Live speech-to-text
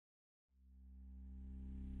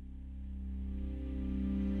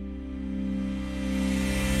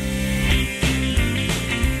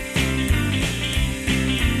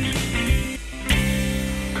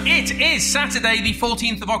is Saturday, the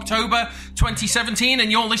 14th of October, 2017,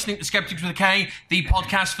 and you're listening to Skeptics with a K, the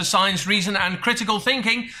podcast for science, reason, and critical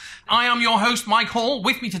thinking. I am your host, Mike Hall.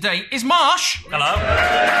 With me today is Marsh. Hello.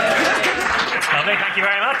 Lovely, thank you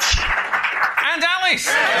very much. And Alice.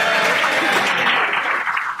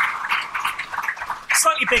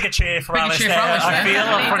 Slightly bigger cheer for Alice there, I feel,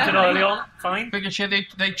 up front and early on. Fine. Bigger cheer,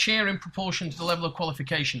 they cheer in proportion to the level of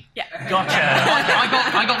qualification. Yeah. Gotcha.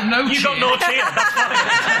 I got no cheer. You got no cheer, that's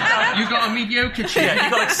fine. You got a mediocre cheer. Yeah, you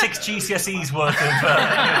got like 6 GCSEs worth of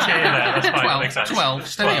cheer there, that's fine. 12, makes sense. 12,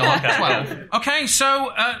 steady on, 12. Okay,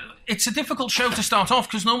 so it's a difficult show to start off,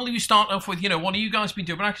 because normally we start off with, what have you guys been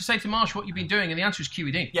doing? But I can say to Marsh what you've been doing, and the answer is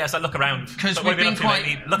QED. Yes, I look around. Because we've been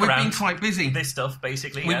quite busy. This stuff,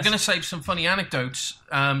 basically, We're going to save some funny anecdotes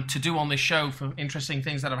to do on this show for interesting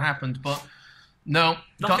things that have happened, but no,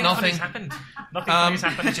 got nothing. Happened. Nothing funny's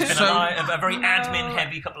happened. It's just been a very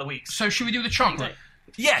admin-heavy couple of weeks. So should we do the chocolate?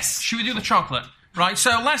 Yes. Should we do the chocolate? Right, so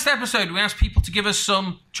last episode we asked people to give us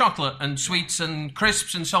some chocolate and sweets and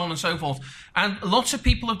crisps and so on and so forth. And lots of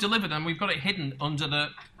people have delivered, and we've got it hidden under the...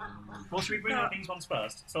 Well, should we bring out these ones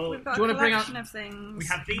first? So we've got do you want to bring out... of things. We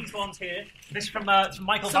have these ones here. This is from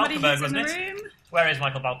Michael Somebody Valkenberg, wasn't it? Where is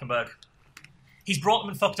Michael Valkenberg? He's brought them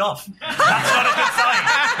and fucked off. That's not a good sign.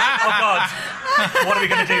 Oh, God. What are we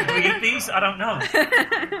going to do? Do we eat these? I don't know.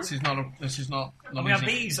 This is not and we have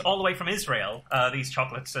these all the way from Israel, these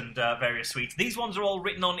chocolates and various sweets. These ones are all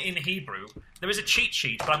written on in Hebrew. There is a cheat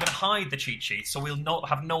sheet, but I'm going to hide the cheat sheet, so we'll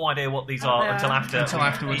have no idea what these are until afterwards.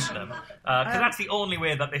 Because that's the only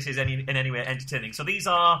way that this is in any way entertaining. So these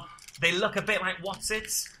are... They look a bit like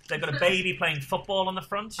What's-Its. They've got a baby playing football on the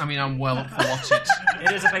front. I mean, I'm well up for What's-Its.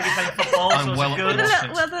 It is a baby playing football, I'm well up for What's-Its.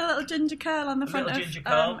 With a little ginger curl on the front of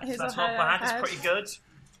his that's not bad. It's pretty good.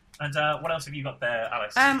 And what else have you got there,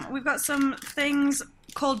 Alice? We've got some things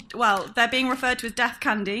called, they're being referred to as death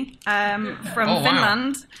candy from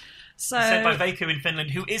Finland. Wow. Sent by Veiku in Finland,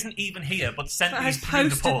 who isn't even here, but sent these through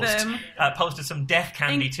the post. Posted some death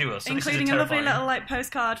candy to us. So including a lovely little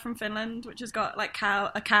postcard from Finland, which has got a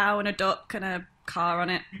cow and a duck and a car on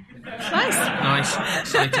it. Nice.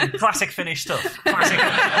 Exciting. Classic Finnish stuff. Classic.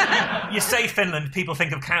 You say Finland, people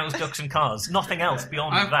think of cows, ducks and cars. Nothing else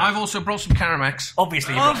beyond that. I've also brought some Caramax.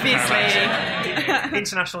 Obviously.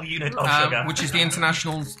 International unit of sugar. Which is the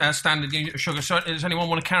international standard unit of sugar. So does anyone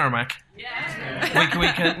want a Caramac? Yeah.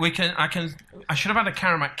 I should have had a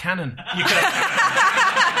Caramac cannon. You could have...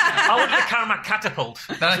 I wanted a Caramac catapult.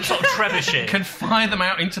 Some sort of trebuchet. Can fire them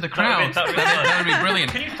out into the crowd. That would be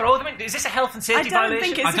brilliant. Can you throw them in? Is this a health and safety violation? I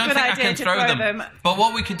don't think it's a good idea to throw them. But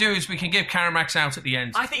what we can do is we can give Caramacs out at the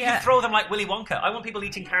end. I think you can throw them like Willy Wonka. I want people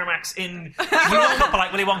eating Caramacs in... Throw a couple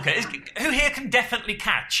like Willy Wonka. Who here can definitely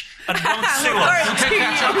catch and won't sue us?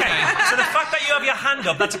 Okay, so the fact that you have your hand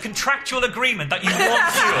up, that's a contractual agreement that you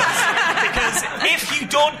won't sue us. Because if you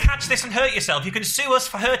don't catch this and hurt yourself, you can sue us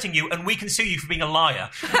for hurting you and we can sue you for being a liar.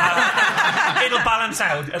 It'll balance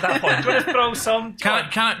out at that point. Do you want to throw some?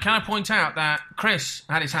 Can I point out that Chris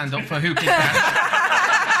had his hand up for who can catch?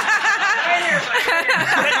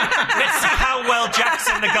 Let's see how well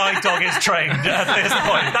Jackson the guide dog is trained at this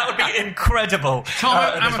point. That would be incredible.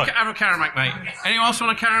 Tom, have a Caramac, mate. Anyone else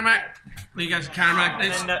want a Caramac? You guys a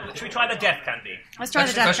Caramac? Should we try the death candy? Let's try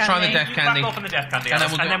the death candy. Crack open the death candy, and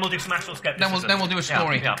then we'll do some actual skepticism. Then we'll do a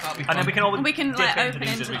story. Yeah. And then we can open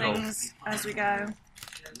into things as we go.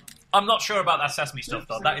 I'm not sure about that sesame stuff,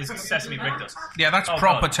 though. That is sesame rictus. Yeah, that's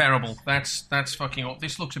proper terrible. That's fucking up.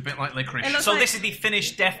 This looks a bit like licorice. So this is the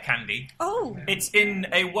Finnish death candy. Oh. It's in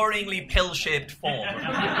a worryingly pill-shaped form.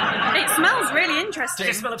 It smells really interesting.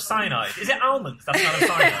 Does it smell of cyanide? Is it almonds that smell of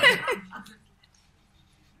cyanide?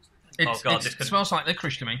 It smells like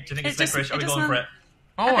licorice to me. Do you think it's licorice? Are we going for it?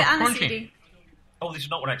 Oh, crunchy. Oh, this is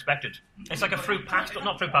not what I expected. It's like a fruit pastel,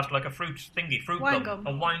 not fruit pastel, like a fruit thingy, wine gum.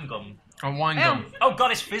 A wine gum. A wine gum. Oh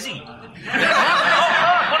God, it's fizzy. Oh,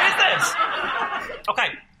 what is this? Okay,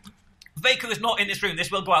 Veiku is not in this room.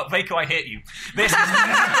 This will go out. Veiku, I hate you. This is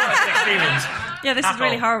an experience. Yeah, this is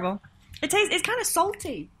really horrible. It's kind of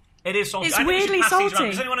salty. It is salty. It's weirdly salty.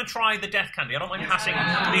 Does anyone want to try the death candy? I don't mind passing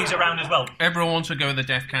these around as well. Everyone wants to go with the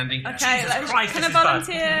death candy. Okay, can a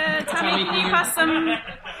volunteer? Tammy, can you pass some?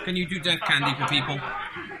 Can you do death candy for people?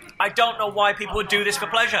 I don't know why people would do this for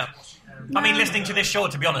pleasure. No. I mean, listening to this show,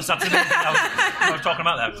 to be honest, that's another thing I was talking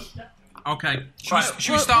about there. Okay.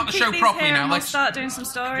 Should we start the show properly now? Let's start doing some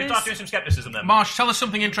stories. Let's start doing some skepticism then. Marsh, tell us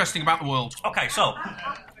something interesting about the world. Okay, so...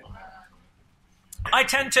 I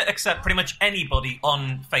tend to accept pretty much anybody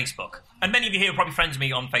on Facebook. And many of you here are probably friends with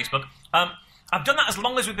me on Facebook. I've done that as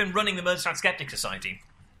long as we've been running the Merseyside Skeptics Society.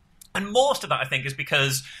 And most of that, I think, is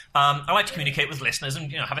because I like to communicate with listeners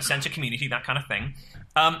and have a sense of community, that kind of thing.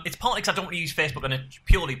 It's partly because I don't really use Facebook in a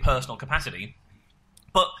purely personal capacity,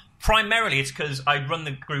 but primarily it's because I run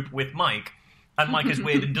the group with Mike, and Mike is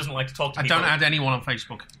weird and doesn't like to talk to people. I don't add anyone on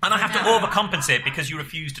Facebook. And I have to overcompensate because you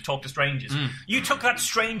refuse to talk to strangers. You took that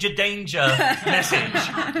stranger danger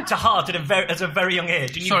message to heart at a very young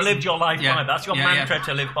age, and you've lived your life by that. That's your mantra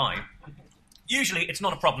to live by. Usually it's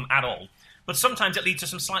not a problem at all, but sometimes it leads to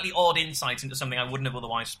some slightly odd insights into something I wouldn't have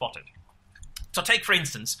otherwise spotted. So take, for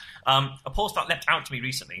instance, a post that leapt out to me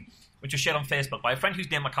recently, which was shared on Facebook by a friend whose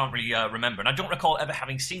name I can't really remember, and I don't recall ever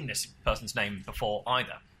having seen this person's name before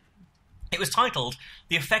either. It was titled,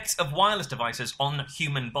 "The Effects of Wireless Devices on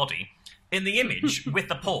Human Body." In the image with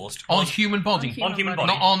the post... On human body? On human body.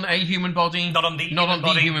 Not on a human body? Not on the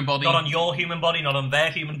human body. Not on your human body, not on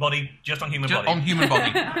their human body, just on human body. On human body.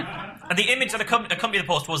 And the image that accompanied the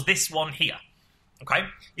post was this one here. Okay?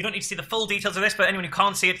 You don't need to see the full details of this, but anyone who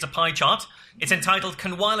can't see it, it's a pie chart. It's entitled,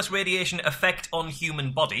 "Can Wireless Radiation Affect on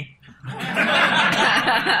Human Body?"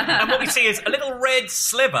 And what we see is a little red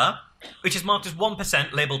sliver, which is marked as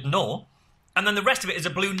 1%, labelled no, and then the rest of it is a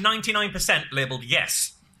blue 99% labelled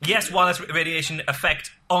yes. Yes, wireless radiation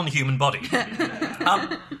effect on human body.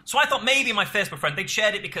 So I thought maybe my Facebook friend, they'd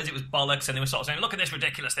shared it because it was bollocks and they were sort of saying, look at this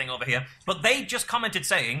ridiculous thing over here. But they just commented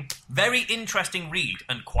saying, very interesting read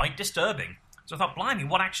and quite disturbing. So I thought, blimey,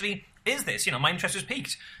 what actually is this? My interest was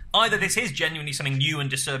piqued. Either this is genuinely something new and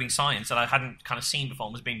disturbing science that I hadn't kind of seen before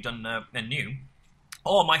and was being done and new,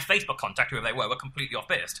 or my Facebook contact, whoever they were completely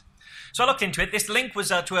off-base. So I looked into it. This link was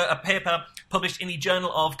to a paper published in the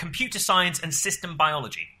Journal of Computer Science and System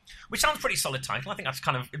Biology, which sounds a pretty solid title. I think that's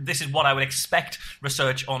this is what I would expect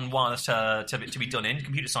research on wireless to be done in.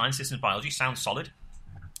 Computer Science, Systems Biology sounds solid.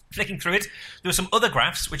 Flicking through it, there were some other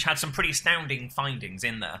graphs which had some pretty astounding findings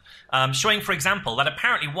in there, showing, for example, that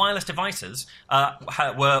apparently wireless devices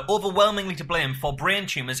were overwhelmingly to blame for brain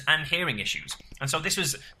tumours and hearing issues. And so this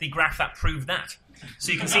was the graph that proved that.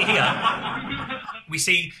 So you can see here, we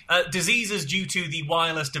see diseases due to the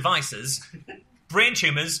wireless devices, brain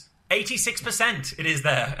tumours, 86% it is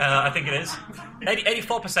there, I think it is.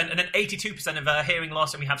 84% and then 82% of hearing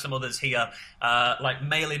loss, and we have some others here, like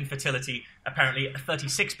male infertility, apparently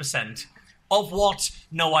 36%. Of what?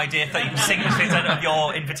 No idea. 36% of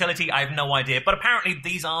your infertility, I have no idea. But apparently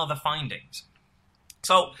these are the findings.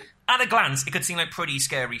 So, at a glance, it could seem like pretty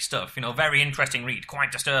scary stuff. Very interesting read,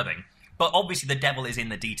 quite disturbing. But obviously the devil is in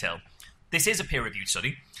the detail. This is a peer-reviewed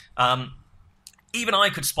study. Even I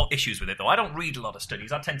could spot issues with it, though. I don't read a lot of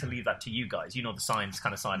studies. I tend to leave that to you guys. You know the science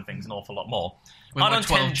kind of side of things an awful lot more. With my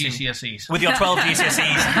 12 GCSEs. With your 12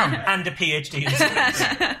 GCSEs and a PhD in studies.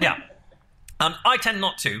 Yeah. I tend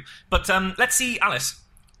not to. But let's see, Alice.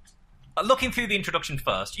 Looking through the introduction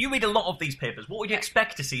first, you read a lot of these papers. What would you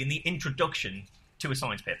expect to see in the introduction to a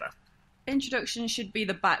science paper? Introduction should be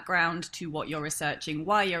the background to what you're researching,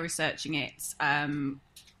 why you're researching it,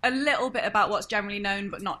 a little bit about what's generally known,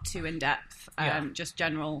 but not too in-depth, just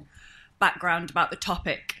general background about the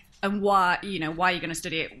topic and why you're going to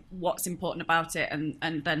study it, what's important about it,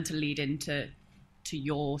 and then to lead into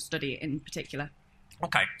your study in particular.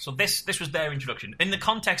 Okay, so this was their introduction. In the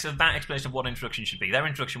context of that explanation of what introduction should be, their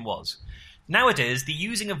introduction was, nowadays, the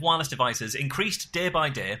using of wireless devices increased day by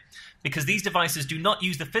day because these devices do not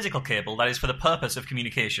use the physical cable that is for the purpose of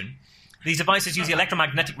communication. These devices use the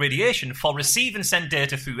electromagnetic radiation for receive and send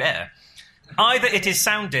data through air. Either it is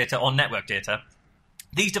sound data or network data.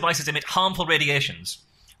 These devices emit harmful radiations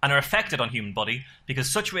and are affected on human body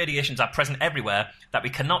because such radiations are present everywhere that we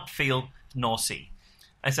cannot feel nor see.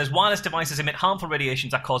 And it says wireless devices emit harmful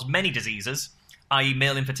radiations that cause many diseases, i.e.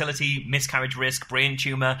 male infertility, miscarriage risk, brain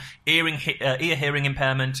tumour, ear hearing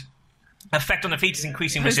impairment, effect on the fetus,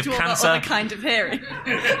 increasing risk of cancer. Other kind of hearing.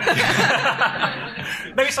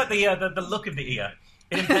 Maybe it's like the look of the ear.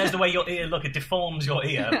 It impairs the way your ear look. It deforms your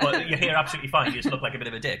ear, but you hear absolutely fine. You just look like a bit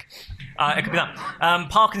of a dick. It could be that.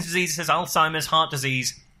 Parkinson's disease, it says Alzheimer's, heart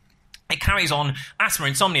disease. It carries on asthma,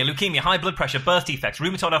 insomnia, leukemia, high blood pressure, birth defects,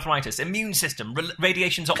 rheumatoid arthritis, immune system.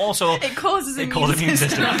 Radiations are also... It causes immune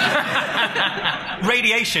system.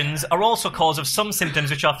 Radiations are also cause of some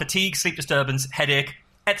symptoms which are fatigue, sleep disturbance, headache,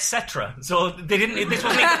 etc. So they didn't... This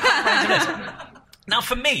wasn't even... Now,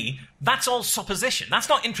 for me, that's all supposition. That's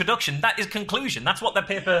not introduction. That is conclusion. That's what their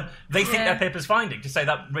paper... They think their paper's finding, to say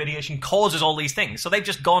that radiation causes all these things. So they've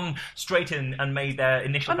just gone straight in and made their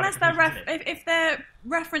initial... Unless if they're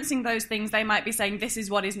referencing those things, they might be saying, this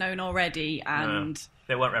is what is known already, and... No,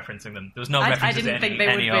 they weren't referencing them. There was no reference to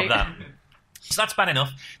any of that. So that's bad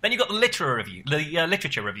enough. Then you've got the literature review.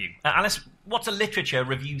 Alice, what's a literature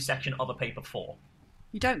review section of a paper for?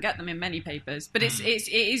 You don't get them in many papers, but it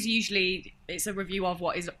is usually a review of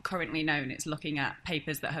what is currently known. It's looking at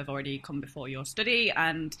papers that have already come before your study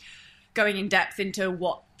and going in depth into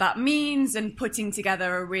what that means and putting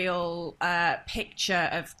together a real picture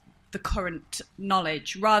of the current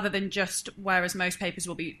knowledge, rather than just, whereas most papers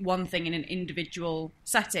will be one thing in an individual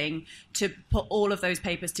setting, to put all of those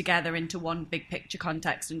papers together into one big picture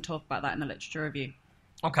context and talk about that in the literature review.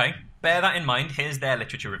 Okay, bear that in mind. Here's their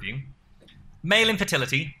literature review. Male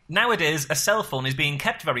infertility. Nowadays, a cell phone is being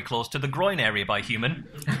kept very close to the groin area by human.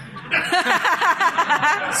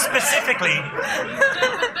 Specifically,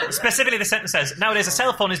 the sentence says, nowadays a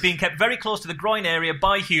cell phone is being kept very close to the groin area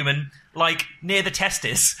by human, like near the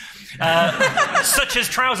testis, such as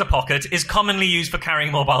trouser pocket, is commonly used for carrying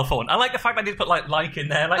a mobile phone. I like the fact that they put like in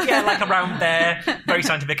there, like around there, very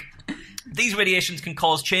scientific. These radiations can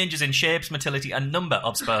cause changes in shapes, motility, and number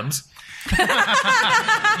of sperms. You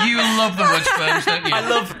love the word sperms, don't you? I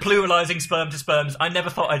love pluralising sperm to sperms. I never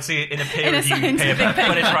thought I'd see it in a peer-reviewed paper,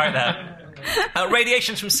 but it's right there.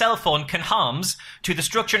 Radiations from cell phone can harms to the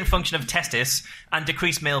structure and function of testis and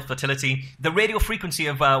decrease male fertility. The radio frequency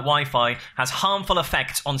of Wi-Fi has harmful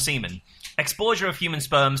effects on semen. Exposure of human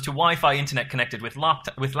sperms to Wi-Fi internet connected with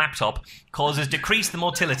laptop causes decrease the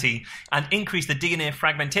motility and increase the DNA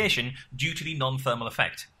fragmentation due to the non-thermal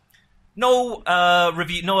effect. No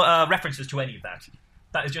references to any of that.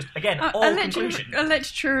 That is just, again, all conclusion. A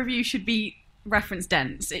literature review should be reference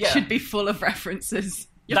dense. It should be full of references.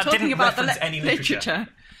 You're that talking didn't about reference the any literature.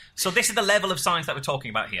 So this is the level of science that we're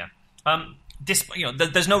talking about here.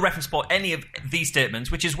 There's no reference for any of these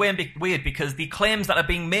statements, which is weird because the claims that are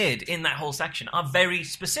being made in that whole section are very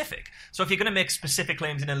specific. So if you're going to make specific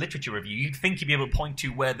claims in a literature review, you'd think you'd be able to point to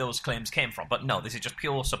where those claims came from. But no, this is just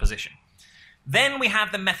pure supposition. Then we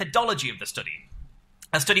have the methodology of the study.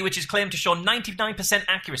 A study which is claimed to show 99%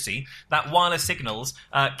 accuracy that wireless signals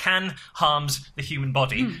can harms the human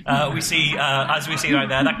body. We see, as we see right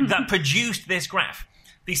there, that produced this graph.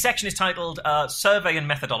 The section is titled Survey and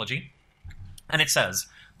Methodology. And it says,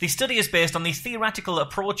 the study is based on the theoretical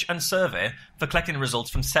approach and survey for collecting results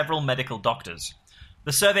from several medical doctors.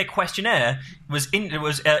 The survey questionnaire was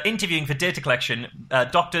interviewing for data collection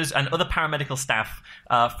doctors and other paramedical staff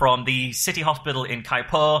from the City Hospital in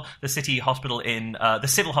Kaipur, the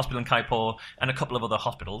Civil Hospital in Kaipur, and a couple of other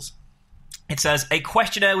hospitals. It says, a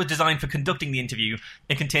questionnaire was designed for conducting the interview.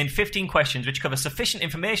 It contained 15 questions which cover sufficient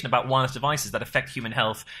information about wireless devices that affect human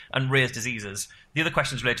health and rare diseases. The other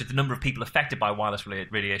questions related to the number of people affected by wireless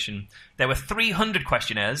radiation. There were 300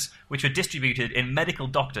 questionnaires which were distributed in medical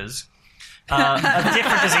doctors of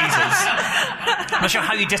different diseases. I'm not sure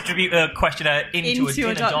how you distribute a questionnaire into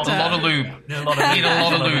a doctor. A lot of lube. Need a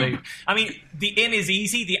lot of lube. I mean, the in is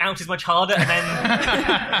easy, the out is much harder,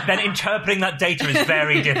 and then interpreting that data is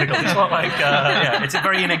very difficult. It's not like, it's a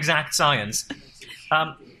very inexact science.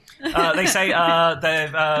 They say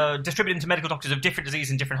they're distributed into medical doctors of different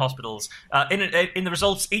diseases in different hospitals. In the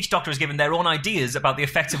results, each doctor is given their own ideas about the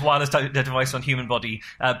effects of wireless device on human body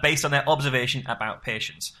based on their observation about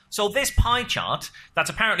patients. So this pie chart, that's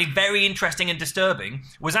apparently very interesting and disturbing,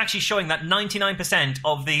 was actually showing that 99%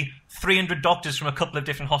 of the 300 doctors from a couple of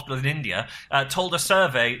different hospitals in India told a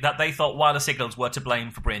survey that they thought wireless signals were to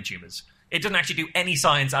blame for brain tumours. It doesn't actually do any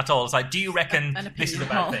science at all. It's like, do you reckon this is a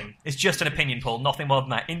bad thing? It's just an opinion poll, nothing more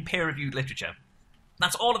than that, in peer-reviewed literature.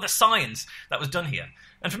 That's all of the science that was done here.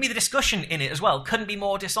 And for me, the discussion in it as well couldn't be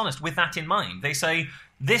more dishonest with that in mind. They say,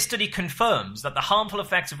 this study confirms that the harmful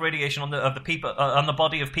effects of radiation on the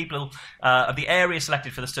body of people of the area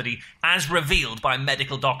selected for the study, as revealed by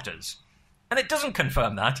medical doctors. And it doesn't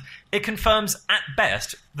confirm that. It confirms, at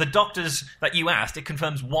best, the doctors that you asked, it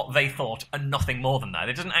confirms what they thought and nothing more than that.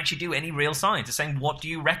 It doesn't actually do any real science. It's saying, what do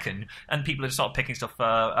you reckon? And people are just sort of picking stuff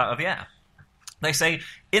out of the air. They say,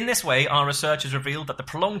 in this way, our research has revealed that the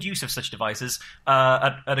prolonged use of such devices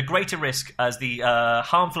at a greater risk as the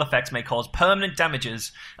harmful effects may cause permanent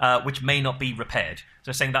damages which may not be repaired.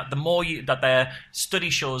 So saying that that their study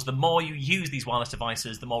shows the more you use these wireless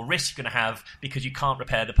devices, the more risk you're going to have because you can't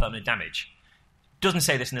repair the permanent damage. Doesn't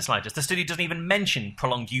say this in the slightest. The study doesn't even mention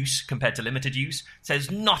prolonged use compared to limited use. It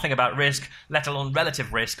says nothing about risk, let alone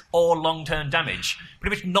relative risk or long-term damage.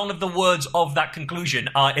 Pretty much none of the words of that conclusion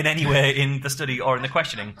are in any way in the study or in the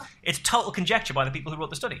questioning. It's total conjecture by the people who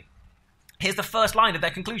wrote the study. Here's the first line of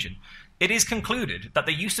their conclusion. It is concluded that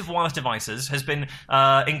the use of wireless devices has been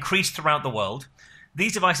increased throughout the world.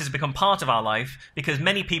 These devices have become part of our life because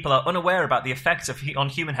many people are unaware about the effects on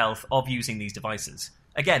human health of using these devices.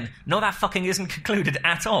 Again, no, that fucking isn't concluded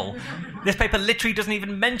at all. This paper literally doesn't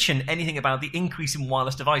even mention anything about the increase in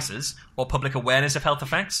wireless devices or public awareness of health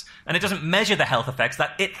effects, and it doesn't measure the health effects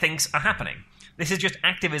that it thinks are happening. This is just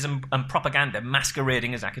activism and propaganda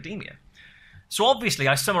masquerading as academia. So obviously,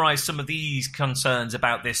 I summarised some of these concerns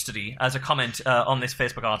about this study as a comment on this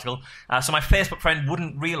Facebook article, so my Facebook friend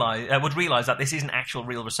would realise that this isn't actual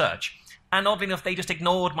real research. And oddly enough, they just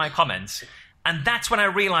ignored my comments. And that's when I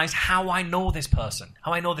realised how I know this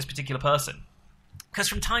particular person. Because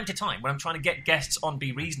from time to time, when I'm trying to get guests on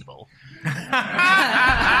Be Reasonable, the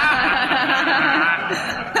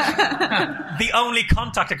only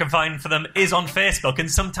contact I can find for them is on Facebook, and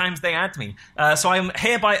sometimes they add me. So I'm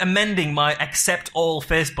hereby amending my accept all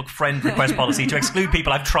Facebook friend request policy to exclude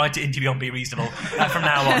people I've tried to interview on Be Reasonable from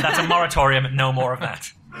now on. That's a moratorium, no more of that.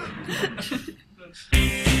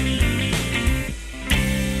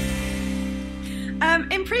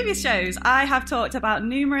 In previous shows, I have talked about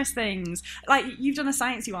numerous things. Like, you've done a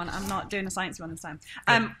sciencey one. I'm not doing a sciencey one this time.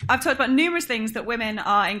 I've talked about numerous things that women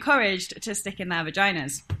are encouraged to stick in their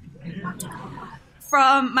vaginas.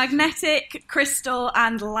 From magnetic, crystal,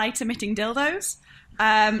 and light-emitting dildos,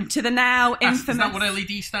 to the now infamous... Is that what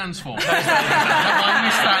LED stands for? I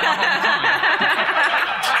missed that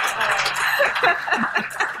the whole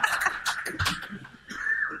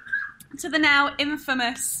time. To the now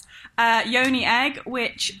infamous... yoni egg,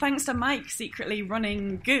 which, thanks to Mike secretly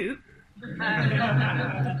running Goop,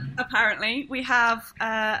 apparently, we have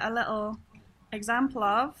a little example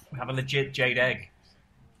of. We have a legit jade egg.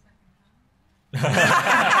 Which I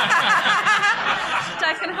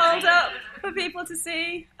can hold up for people to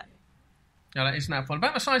see. Yeah, that is now fun.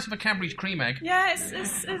 About the size of a Cadbury's cream egg. Yeah, it's...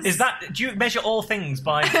 Is that... Do you measure all things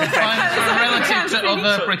by... relative to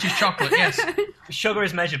other British chocolate, yes. Sugar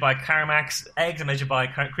is measured by Caramax, eggs are measured by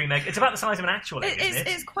cream egg. It's about the size of an actual egg, isn't it?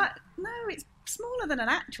 It's quite... No, it's smaller than an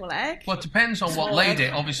actual egg. Well, it depends on what laid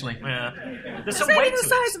it, obviously. Yeah. There's some weight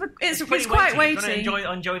to it. It's quite weighty. If you want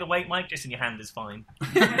to enjoy the weight, Mike, just in your hand is fine.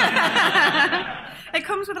 It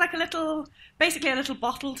comes with like a little... Basically a little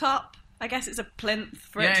bottle top. I guess it's a plinth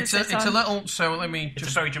for it to sit on. Yeah, it's a little... So let me... It's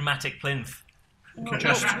a very dramatic plinth.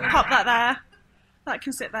 Just pop that there. That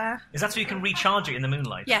can sit there. Is that so you can recharge it in the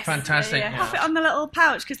moonlight? Yes. Fantastic. Yeah. Pop it on the little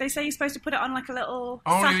pouch, because they say you're supposed to put it on like a little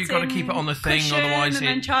satin you've got to keep it on the thing, cushion, otherwise and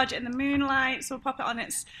then charge it in the moonlight. So we'll pop it on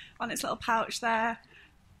its little pouch there.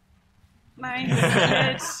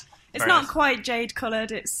 Nice. It's not quite jade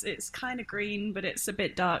coloured. It's kind of green, but it's a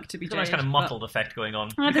bit dark to be jade. There's a nice kind of mottled effect going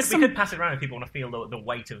on. We could pass it around if people want to feel the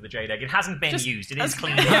weight of the jade egg. It hasn't been used. It is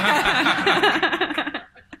clean.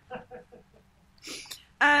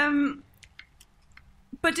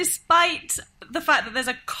 But despite the fact that there's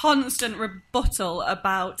a constant rebuttal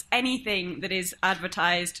about anything that is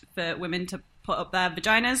advertised for women to put up their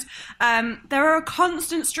vaginas, there are a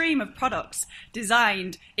constant stream of products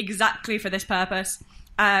designed exactly for this purpose.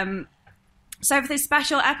 So for this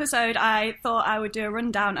special episode, I thought I would do a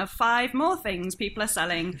rundown of 5 more things people are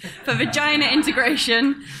selling for vagina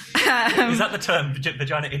integration. Is that the term,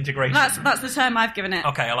 vagina integration? That's the term I've given it.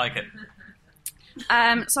 Okay, I like it.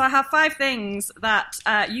 So I have 5 things that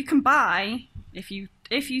you can buy, if you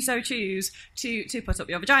so choose, to put up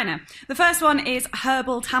your vagina. The first one is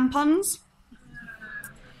Herbal tampons,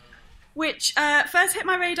 which first hit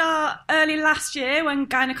my radar early last year when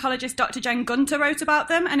gynaecologist Dr. Jen Gunter wrote about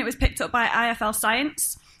them, and it was picked up by IFL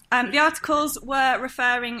Science. The articles were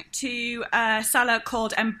referring to a seller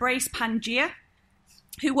called Embrace Pangea,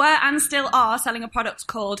 who were and still are selling a product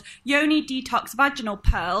called Yoni Detox Vaginal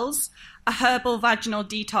Pearls, a herbal vaginal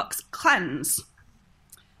detox cleanse.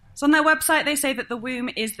 So on their website, they say that the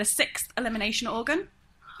womb is the 6th elimination organ.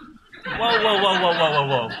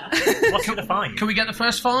 Whoa. What's the 5? Can we get the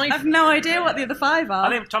first 5? I have no idea what the other 5 are.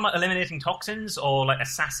 Are they talking about eliminating toxins or like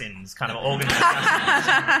assassins, kind of organs?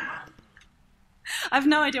 I have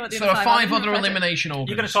no idea what the other 5 are. So 5 other elimination organs.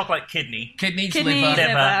 You're going to talk like kidney,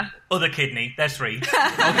 liver, other kidney. There's 3. Okay,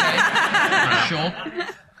 sure.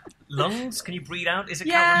 Lungs? Can you breathe out? Is it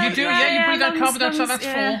yeah, you do? Yeah, you breathe lungs, out carbon dioxide. That's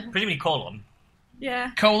yeah. 4. Presumably colon.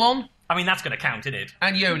 Yeah. Colon. I mean, that's going to count, isn't it?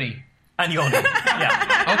 And yoni. And yoni.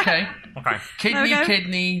 Yeah. Okay.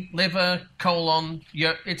 Kidney, liver, colon.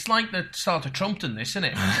 It's like the start of Trumpton, this, isn't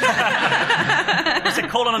it? I said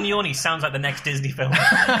colon and yoni sounds like the next Disney film.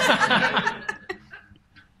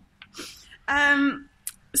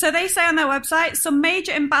 So they say on their website, some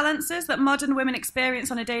major imbalances that modern women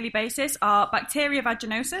experience on a daily basis are bacteria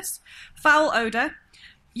vaginosis, foul odour,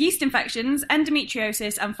 yeast infections,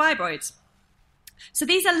 endometriosis, and fibroids. So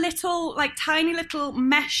these are little, like tiny little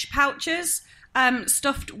mesh pouches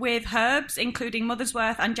stuffed with herbs, including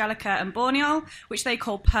mother's-worth, angelica, and borneol, which they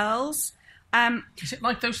call pearls. Is it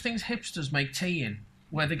like those things hipsters make tea in?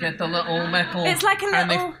 Where they get the little metal... It's like a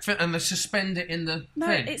little... And they suspend it in the No,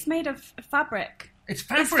 thing? it's made of fabric. It's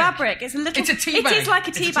fabric. It's fabric. It's a little. It's a tea bag. It is like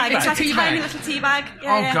a tea bag. It's like a tiny little tea bag.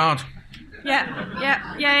 Yeah, God.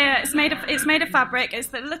 Yeah. It's made of fabric. It's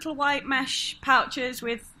the little white mesh pouches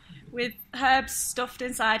with herbs stuffed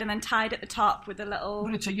inside and then tied at the top with a little...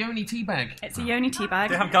 But it's a yoni tea bag. It's a yoni tea bag.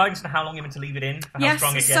 Do they have guidance on how long you're meant to leave it in? How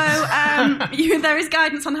strong it gets? So there is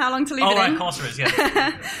guidance on how long to leave it in. Oh, right, of course there is,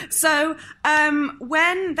 yeah. So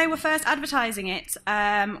when they were first advertising it,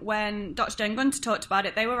 when Dr. Jane Gunter talked about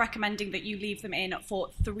it, they were recommending that you leave them in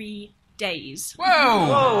for 3 days.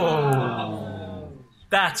 Whoa!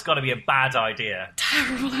 That's got to be a bad idea.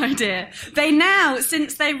 Terrible idea. They now,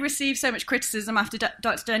 since they received so much criticism after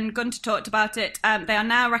Dr. Jane Gunter talked about it, they are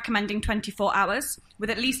now recommending 24 hours with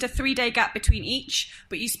at least a 3-day gap between each,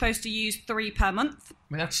 but you're supposed to use 3 per month. I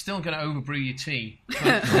mean, that's still going to overbrew your tea.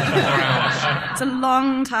 It's a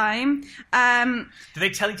long time. Do they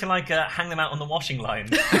tell you to hang them out on the washing line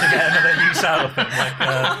to get another use out of them?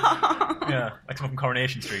 Like someone from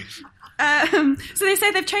Coronation Street. So they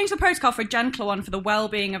say they've changed the protocol for a gentler one for the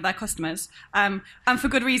well-being of their customers, and for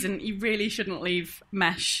good reason. You really shouldn't leave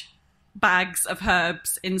mesh bags of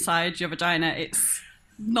herbs inside your vagina. It's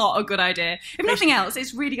not a good idea. If nothing else,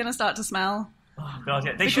 it's really going to start to smell. Oh, God,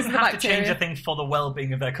 yeah. They shouldn't have to change a thing for the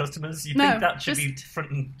well-being of their customers. You'd think that should be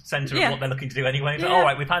front and centre of what they're looking to do anyway. But, all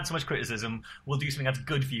right, we've had so much criticism. We'll do something that's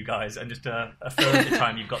good for you guys and just affirm the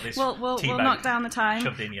time you've got this we'll knock down the time.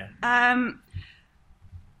 Shoved in, yeah.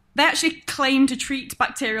 They actually claim to treat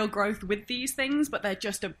bacterial growth with these things, but they're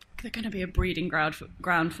going to be a breeding ground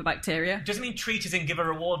for bacteria. Doesn't mean treat as in give a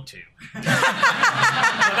reward to. So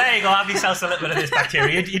there you go, have yourself a little bit of this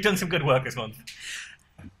bacteria. You've done some good work this month.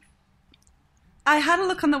 I had a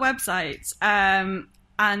look on the website, and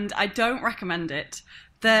I don't recommend it.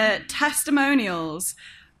 The testimonials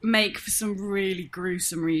make for some really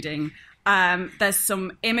gruesome reading. There's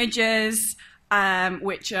some images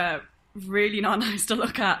which are really not nice to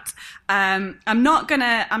look at. I'm not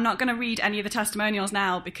gonna read any of the testimonials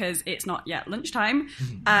now because it's not yet lunchtime.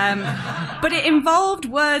 But it involved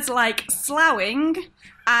words like sloughing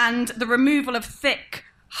and the removal of thick,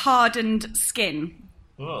 hardened skin.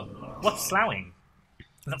 Ugh. What's sloughing?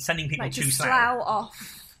 Is that sending people to slough? Slough off.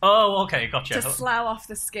 Oh, okay, gotcha. To slough off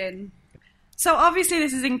the skin. So obviously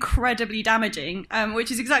this is incredibly damaging,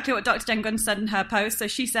 which is exactly what Dr. Jane Gunter said in her post. So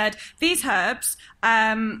she said, these herbs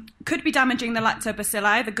could be damaging the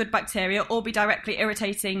lactobacilli, the good bacteria, or be directly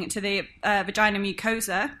irritating to the vagina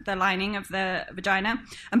mucosa, the lining of the vagina.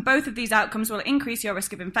 And both of these outcomes will increase your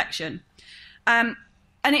risk of infection. And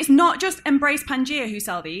it's not just Embrace Pangea who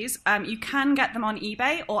sell these. You can get them on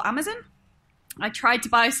eBay or Amazon. I tried to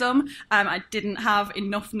buy some. I didn't have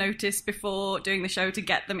enough notice before doing the show to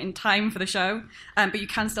get them in time for the show. But you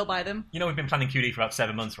can still buy them. You know we've been planning QD for about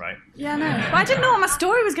 7 months, right? Yeah, I know. But I didn't know what my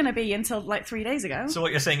story was going to be until 3 days ago. So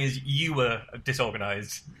what you're saying is you were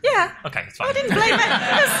disorganised? Yeah. Okay, it's fine. I didn't blame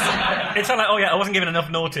it. It's not like, I wasn't given enough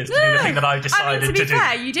notice to do the thing that I decided to do. To be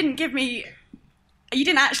fair, you didn't give me... You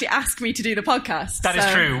didn't actually ask me to do the podcast. That is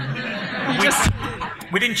true.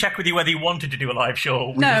 We didn't check with you whether you wanted to do a live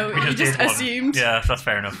show. We just assumed. Yeah, that's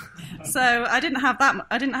fair enough. So I didn't have that.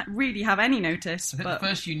 I didn't really have any notice. I think the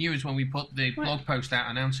first you knew is when we put the blog post out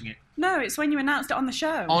announcing it. No, it's when you announced it on the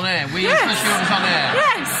show. On air. We first knew it was on air.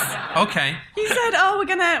 Yes. Okay. You said, "Oh, we're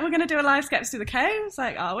gonna do a live Skeptics to the K." I was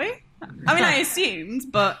like, "Are we?" I mean, I assumed,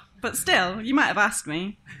 but still, you might have asked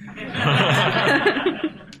me.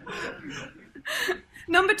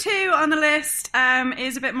 Number 2 on the list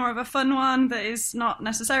is a bit more of a fun one that is not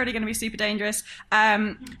necessarily going to be super dangerous,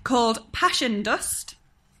 called Passion Dust.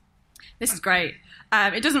 This is great.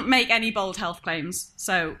 It doesn't make any bold health claims,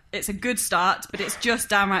 so it's a good start, but it's just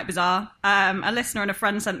downright bizarre. A listener and a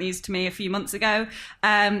friend sent these to me a few months ago.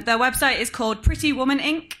 Their website is called Pretty Woman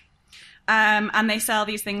Inc., and they sell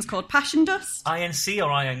these things called Passion Dust. INC or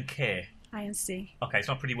INK? INC. Okay, it's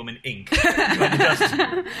not Pretty Woman Inc. When the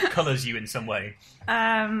dust colours you in some way.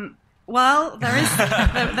 Well,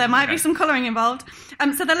 there might be some colouring involved.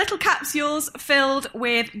 So they're little capsules filled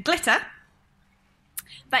with glitter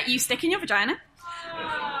that you stick in your vagina,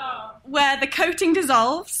 where the coating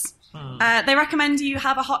dissolves. They recommend you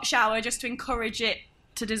have a hot shower just to encourage it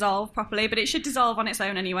to dissolve properly, but it should dissolve on its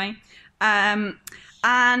own anyway. And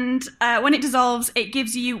when it dissolves, it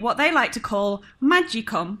gives you what they like to call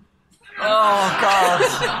magi-cum. Oh, God.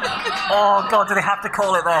 Oh, God, do they have to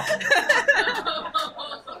call it that?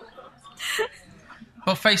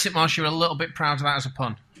 Well, face it, Marsh, you're a little bit proud of that as a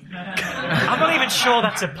pun. I'm not even sure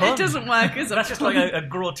that's a pun. It doesn't work as a pun. That's just like a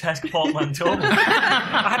grotesque portmanteau.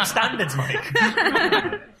 I have standards, Mike.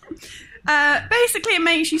 Basically, it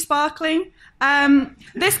makes you sparkling.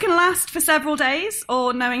 This can last for several days,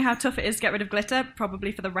 or knowing how tough it is to get rid of glitter,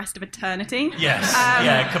 probably for the rest of eternity.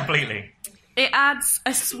 Yes, completely. It adds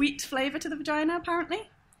a sweet flavour to the vagina, apparently.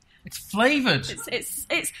 It's flavoured.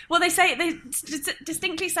 Well, they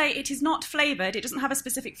distinctly say it is not flavoured. It doesn't have a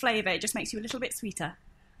specific flavour. It just makes you a little bit sweeter.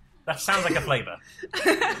 That sounds like a flavour.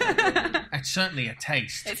 It's certainly a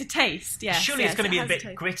taste. It's a taste, yes. Surely yes, it's going to be a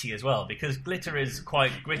bit gritty as well, because glitter is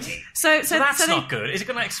quite gritty. So that's not good. Is it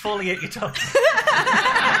going to exfoliate your tongue?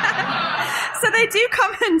 So they do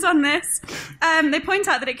comment on this. They point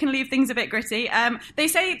out that it can leave things a bit gritty. They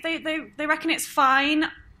say they reckon it's fine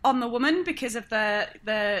on the woman because of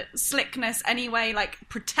the slickness anyway, like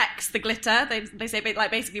protects the glitter. They say it like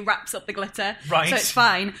basically wraps up the glitter, right? So it's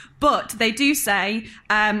fine. But they do say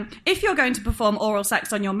if you're going to perform oral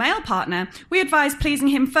sex on your male partner, we advise pleasing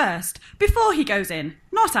him first before he goes in,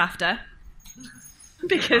 not after,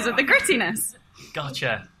 because of the grittiness.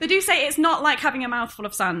 Gotcha. They do say it's not like having a mouthful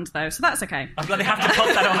of sand, though, so that's okay. I'm glad they have to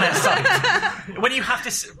put that on their site. When you have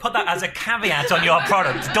to put that as a caveat on your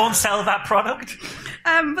product, don't sell that product.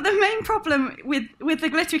 But the main problem with the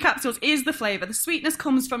glittery capsules is the flavour. The sweetness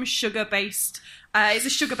comes from sugar-based. It's a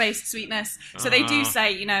sugar-based sweetness. So they do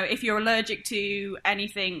say, if you're allergic to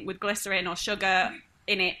anything with glycerin or sugar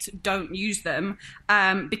in it, don't use them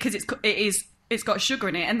because it's got sugar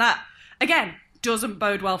in it, and that again doesn't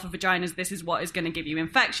bode well for vaginas. This is what is going to give you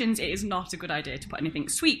infections. It is not a good idea to put anything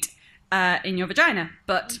sweet in your vagina,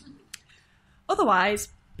 but otherwise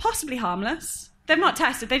possibly harmless. They've not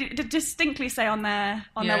tested. They distinctly say on their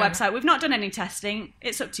website, we've not done any testing.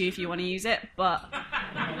 It's up to you if you want to use it, but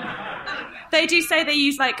they do say they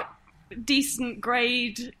use like decent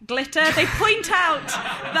grade glitter. They point out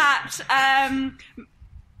that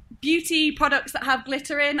beauty products that have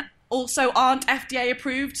glitter in also aren't FDA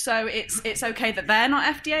approved, so it's okay that they're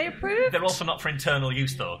not FDA approved. They're also not for internal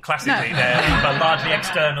use, though. Classically, they're for largely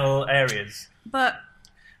external areas. But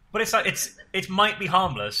it's like it might be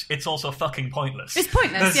harmless. It's also fucking pointless. It's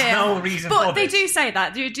pointless. There's no reason for this. But this. they do say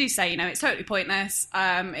that. They do say it's totally pointless.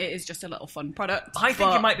 It is just a little fun product. I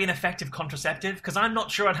think it might be an effective contraceptive because I'm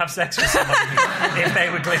not sure I'd have sex with somebody if they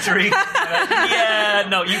were glittery. You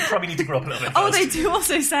probably need to grow up a little bit first. Oh, they do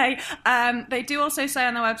also say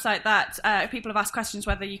on their website that people have asked questions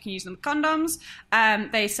whether you can use them with condoms.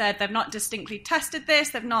 They said they've not distinctly tested this.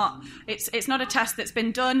 They've not. It's not a test that's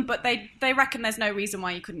been done, but they reckon there's no reason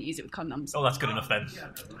why you couldn't use it with condoms. Oh, that's good enough then.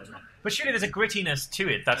 But surely there's a grittiness to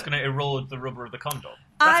it that's going to erode the rubber of the condom.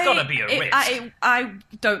 That's got to be a risk. I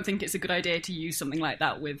don't think it's a good idea to use something like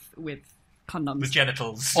that with condoms. With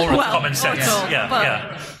genitals. Or common sense.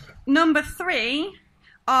 Yeah. Number 3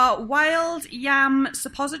 are wild yam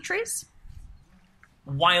suppositories.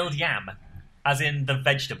 Wild yam? As in the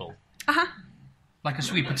vegetable? Uh-huh. Like a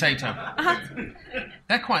sweet potato? Uh-huh.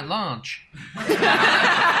 They're quite large.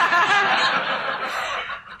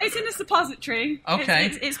 It's in a suppository. Okay.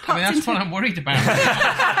 It's popped that's what I'm worried about.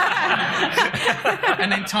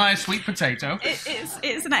 An entire sweet potato.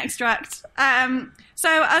 It's an extract.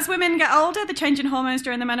 So as women get older, the change in hormones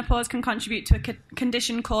during the menopause can contribute to a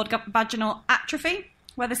condition called vaginal atrophy,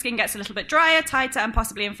 where the skin gets a little bit drier, tighter, and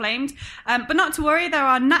possibly inflamed. But not to worry, there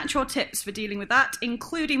are natural tips for dealing with that,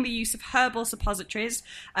 including the use of herbal suppositories,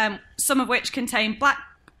 some of which contain black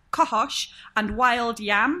cohosh and wild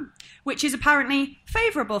yam, which is apparently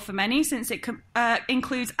favourable for many since it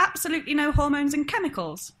includes absolutely no hormones and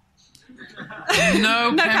chemicals.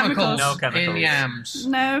 No chemicals in yams.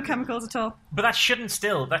 No chemicals at all. But that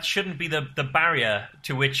shouldn't be the barrier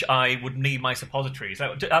to which I would need my suppositories.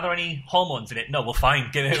 Are there any hormones in it? No, well, fine.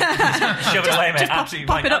 Give it, shove it away, mate. Absolutely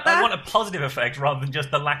fine. I want a positive effect rather than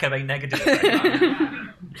just the lack of a negative effect.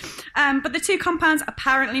 But the two compounds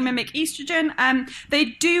apparently mimic estrogen. They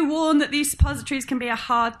do warn that these suppositories can be a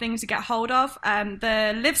hard thing to get hold of.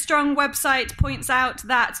 The Livestrong website points out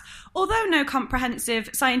that although no comprehensive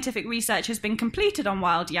scientific research has been completed on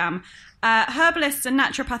wild yam, herbalists and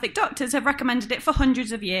naturopathic doctors have recommended it for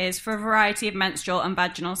hundreds of years for a variety of menstrual and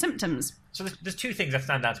vaginal symptoms. So there's two things that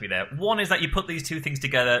stand out to me there. One is that you put these two things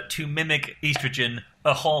together to mimic estrogen,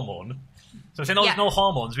 a hormone. So saying, there's no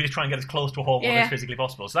hormones, we just try and get as close to a hormone as physically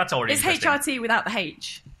possible. So that's already interesting. It's HRT without the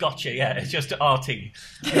H. Gotcha, yeah. It's just RT.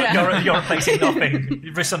 You're replacing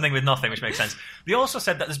nothing with something with nothing, which makes sense. They also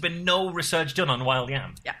said that there's been no research done on wild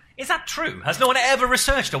yam. Yeah. Is that true? Has no one ever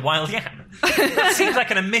researched a wild yam? That seems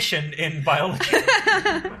like an omission in biology.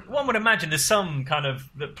 One would imagine there's some kind of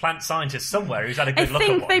plant scientist somewhere who's had a good look at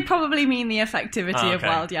one. I think they probably mean the effectivity of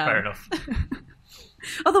wild yam. Fair enough.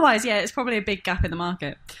 Otherwise, it's probably a big gap in the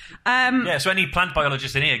market. So any plant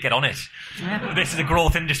biologists in here, get on it. Yeah. This is a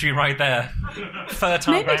growth industry right there.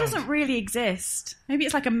 Fertile Maybe ground. it doesn't really exist. Maybe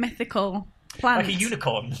it's like a mythical plant. Like a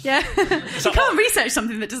unicorn. Yeah. You can't research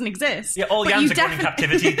something that doesn't exist. Yeah, all yams are grown in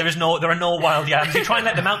captivity. There are no wild yams. You try and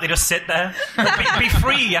let them out, they just sit there. Be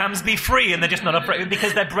free, yams, be free, and they're just not upright.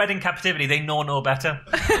 Because they're bred in captivity, they know no better.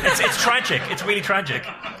 It's tragic. It's really tragic.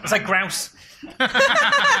 It's like grouse.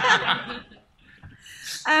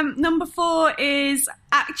 Number 4 is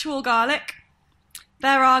actual garlic.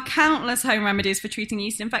 There are countless home remedies for treating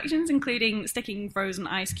yeast infections, including sticking frozen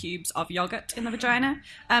ice cubes of yogurt in the vagina.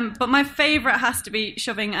 But my favourite has to be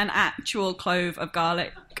shoving an actual clove of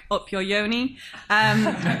garlic up your yoni.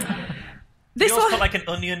 This one put like an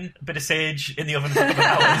onion, a bit of sage in the oven for a couple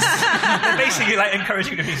of hours. They basically like encourage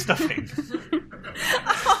you to do stuffing.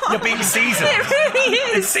 You're being seasoned. It really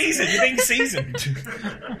is. It's seasoned. You're being seasoned.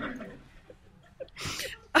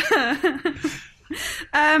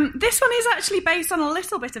 This one is actually based on a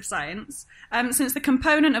little bit of science, since the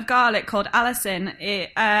component of garlic called allicin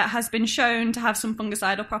has been shown to have some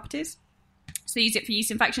fungicidal properties. So they use it for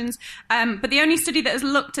yeast infections. But the only study that has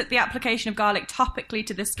looked at the application of garlic topically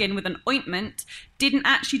to the skin with an ointment didn't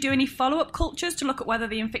actually do any follow-up cultures to look at whether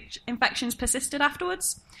the infections persisted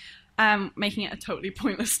afterwards. Making it a totally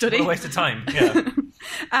pointless study. What a waste of time,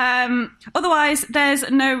 yeah. Otherwise, there's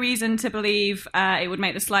no reason to believe it would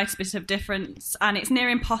make the slightest bit of difference, and it's near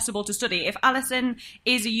impossible to study. If allicin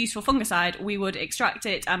is a useful fungicide, we would extract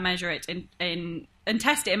it and measure it and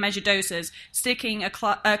test it in measured doses. Sticking a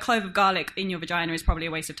clove of garlic in your vagina is probably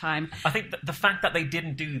a waste of time. I think the fact that they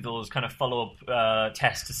didn't do those kind of follow-up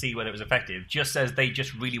tests to see whether it was effective just says they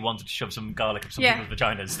just really wanted to shove some garlic up some people's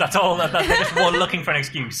vaginas. That's all. They're just looking for an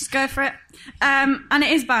excuse. Go for it. And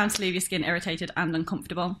it is bound to leave your skin irritated and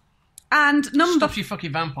uncomfortable. And stops you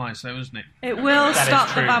fucking vampires, though, isn't it? It will stop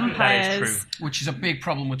the vampires. That is true. Which is a big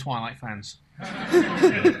problem with Twilight fans.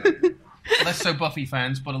 Less so Buffy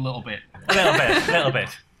fans, but a little bit. A little bit.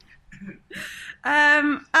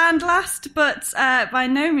 And last, but by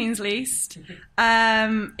no means least, is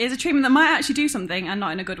a treatment that might actually do something, and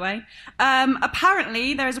not in a good way.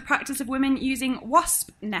 Apparently, there is a practice of women using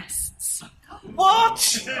wasp nests.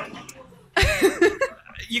 What?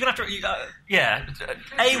 You're going to have to...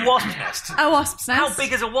 a wasp's nest. A wasp's nest. How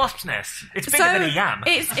big is a wasp's nest? It's bigger than a yam.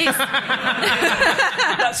 It's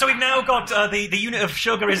So we've now got the unit of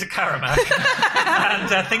sugar is a Karamak,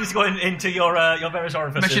 and things going into your various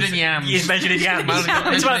orifices. Measured in yams. It's measured in yams.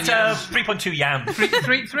 It's about 3.2 yams.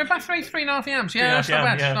 About 3.5 yams. Yeah, that's not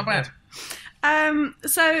bad. Yeah. Not bad.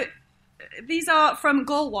 So these are from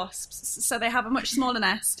gall wasps, so they have a much smaller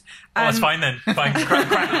nest. That's fine then. Fine.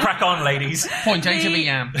 Crack on, ladies. 0.8 of a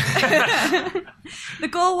yam. The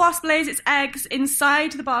gall wasp lays its eggs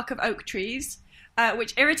inside the bark of oak trees,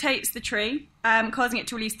 which irritates the tree, causing it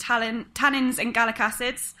to release tannins and gallic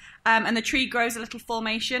acids, and the tree grows a little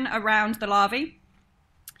formation around the larvae.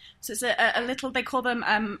 So it's a little, they call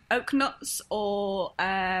them oak nuts or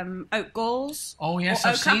oak galls. Oh yes,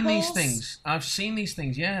 I've seen these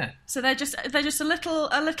things. Yeah. So they're just a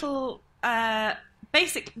little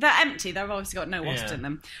basic. They're empty. They've obviously got no wasps in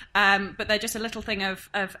them, but they're just a little thing of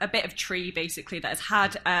a bit of tree basically that has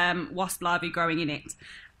had wasp larvae growing in it.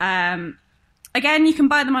 Again, you can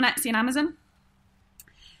buy them on Etsy and Amazon.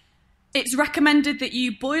 It's recommended that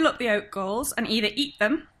you boil up the oak galls and either eat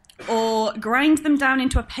them or grind them down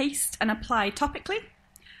into a paste and apply topically,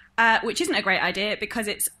 which isn't a great idea because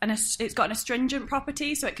it's got an astringent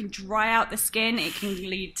property, so it can dry out the skin, it can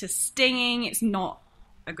lead to stinging. It's not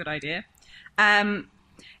a good idea.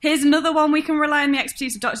 Here's another one. We can rely on the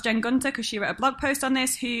expertise of Dr. Jen Gunter, because she wrote a blog post on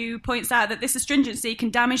this, who points out that this astringency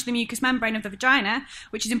can damage the mucous membrane of the vagina,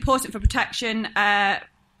 which is important for protection,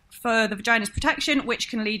 for the vagina's protection, which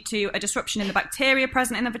can lead to a disruption in the bacteria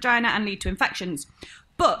present in the vagina and lead to infections.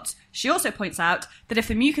 But she also points out that if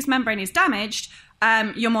the mucous membrane is damaged,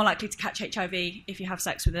 you're more likely to catch HIV if you have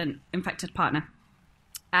sex with an infected partner,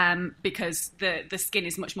 because the skin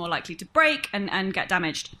is much more likely to break and get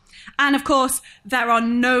damaged. And of course, there are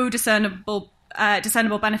no discernible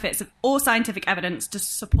benefits or scientific evidence to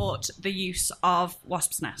support the use of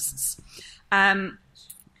wasps' nests.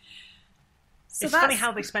 It's funny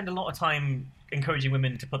how they spend a lot of time encouraging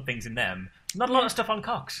women to put things in them. Not a lot of stuff on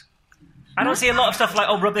cocks. I don't see a lot of stuff like,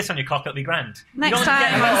 rub this on your cock, it'll be grand. Next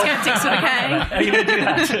time on Skeptics with a K. Are you going to do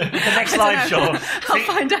that? The next live show. I'll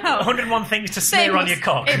find out. 101 things to smear on your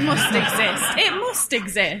cock. It must exist. It must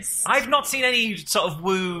exist. I've not seen any sort of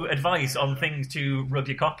woo advice on things to rub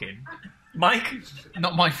your cock in. Mike?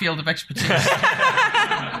 Not my field of expertise.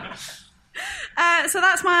 So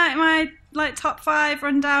that's my top 5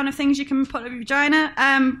 rundown of things you can put in your vagina.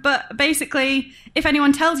 But basically, if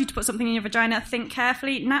anyone tells you to put something in your vagina, think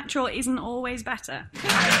carefully. Natural isn't always better.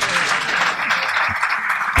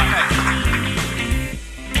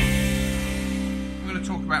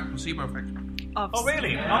 about placebo effect. Oh,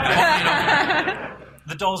 really? Okay.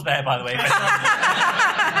 The door's there, by the way. It's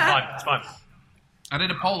fine. It's fine. I did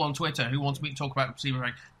a poll on Twitter who wants me to talk about the placebo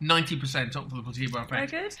effect. 90% up for the placebo effect. Very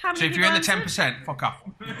good. How many So if you're in the people 10%, fuck off.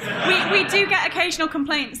 We do get occasional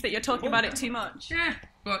complaints that you're talking about it too much. Yeah,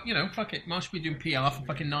 but, fuck it. Marsh been doing PLR for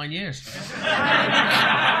fucking 9 years.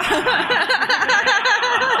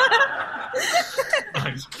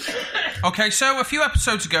 Okay, so a few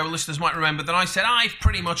episodes ago, listeners might remember that I said I've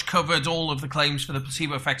pretty much covered all of the claims for the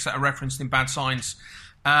placebo effects that are referenced in Bad Science.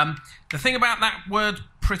 The thing about that word,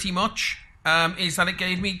 pretty much, is that it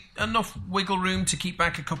gave me enough wiggle room to keep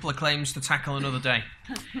back a couple of claims to tackle another day.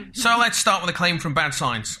 So let's start with a claim from Bad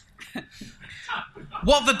Science.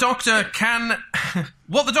 What the doctor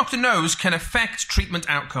knows can affect treatment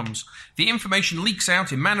outcomes. The information leaks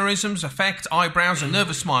out in mannerisms, affect, eyebrows, and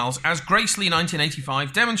nervous smiles, as Gracely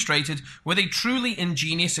 1985 demonstrated with a truly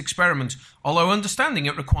ingenious experiment, although understanding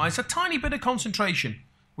it requires a tiny bit of concentration.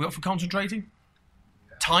 We up for concentrating?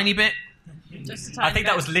 Tiny bit? I think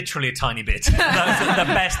that was literally a tiny bit. That was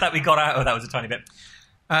the best that we got out of that was a tiny bit.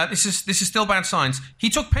 This is still Bad Science. He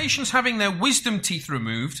took patients having their wisdom teeth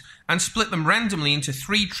removed and split them randomly into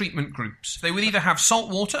 3 treatment groups. They would either have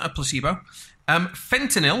salt water, a placebo,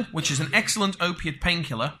 fentanyl, which is an excellent opiate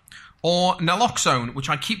painkiller, or naloxone, which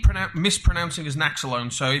I keep mispronouncing as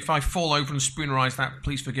naxalone, so if I fall over and spoonerize that,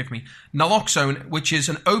 please forgive me. Naloxone, which is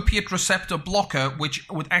an opiate receptor blocker, which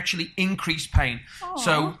would actually increase pain. Aww.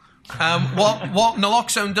 So what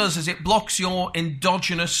naloxone does is it blocks your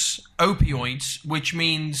endogenous opioids, which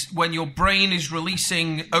means when your brain is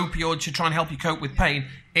releasing opioids to try and help you cope with pain,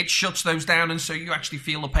 it shuts those down, and so you actually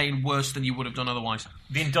feel the pain worse than you would have done otherwise.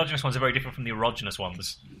 The endogenous ones are very different from the erogenous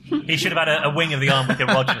ones. He should have had a wing of the arm with the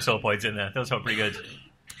erogenous opioids in there. Those were pretty good.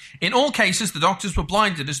 In all cases, the doctors were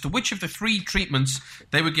blinded as to which of the 3 treatments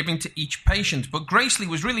they were giving to each patient, but Gracely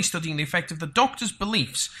was really studying the effect of the doctor's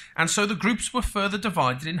beliefs, and so the groups were further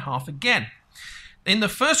divided in half again. In the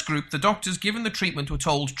first group, the doctors given the treatment were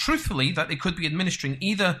told truthfully that they could be administering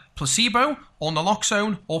either placebo or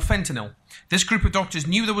naloxone or fentanyl. This group of doctors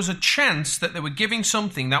knew there was a chance that they were giving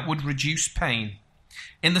something that would reduce pain.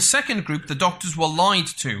 In the second group, the doctors were lied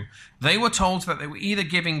to. They were told that they were either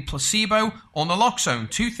giving placebo or naloxone,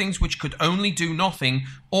 2 things which could only do nothing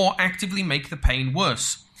or actively make the pain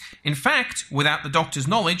worse. In fact, without the doctor's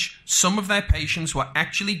knowledge, some of their patients were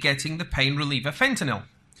actually getting the pain reliever fentanyl.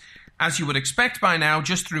 As you would expect by now,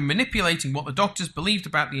 just through manipulating what the doctors believed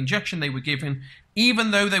about the injection they were given, even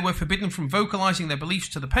though they were forbidden from vocalizing their beliefs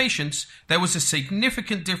to the patients, there was a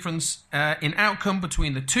significant difference in outcome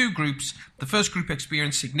between the 2 groups. The first group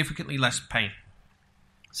experienced significantly less pain.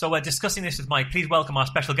 So we're discussing this with Mike. Please welcome our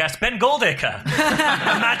special guest, Ben Goldacre.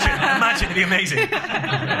 Imagine, it'd be amazing.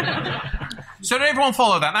 So did everyone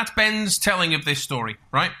follow that? That's Ben's telling of this story,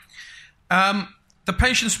 right? The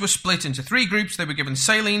patients were split into 3 groups. They were given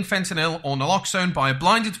saline, fentanyl, or naloxone by a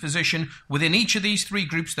blinded physician. Within each of these 3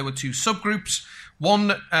 groups, there were 2 subgroups. One,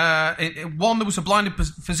 there was a blinded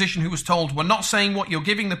physician who was told, we're not saying what you're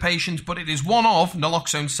giving the patient, but it is one of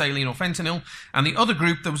naloxone, saline, or fentanyl. And the other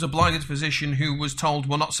group, there was a blinded physician who was told,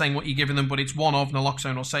 we're not saying what you're giving them, but it's one of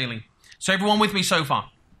naloxone or saline. So everyone with me so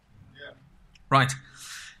far? Yeah. Right.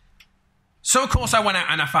 So, of course, I went out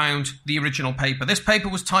and I found the original paper. This paper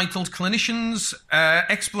was titled Clinicians'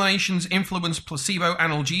 Explanations Influence Placebo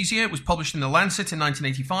Analgesia. It was published in The Lancet in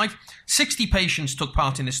 1985. 60 patients took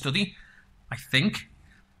part in this study, I think,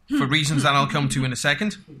 for reasons that I'll come to in a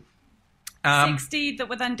second. 60 that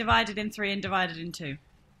were then divided in 3 and divided in 2.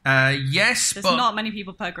 Yes, There's but not many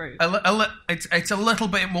people per group. It's a little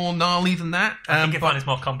bit more gnarly than that. I think you find it's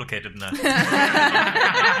more complicated than that.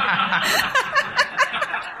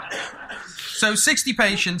 So 60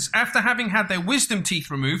 patients, after having had their wisdom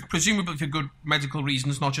teeth removed, presumably for good medical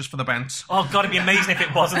reasons, not just for the bants. Oh, God, it'd be amazing if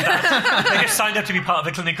it wasn't that. They just signed up to be part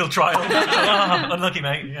of a clinical trial. Oh, unlucky,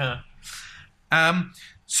 mate, yeah.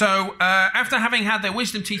 So after having had their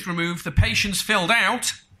wisdom teeth removed, the patients filled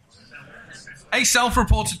out a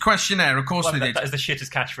self-reported questionnaire. Of course they did. That is the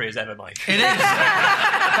shittest catchphrase ever, Mike. It is.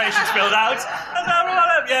 The patients filled out.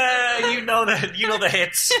 Yeah, you know the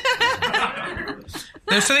hits.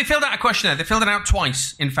 So they filled out a questionnaire. They filled it out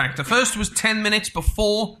twice, in fact. The first was 10 minutes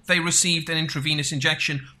before they received an intravenous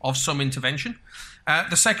injection of some intervention.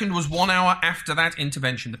 The second was 1 hour after that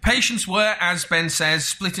intervention. The patients were, as Ben says,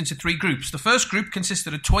 split into 3 groups. The first group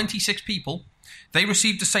consisted of 26 people. They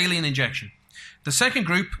received a saline injection. The second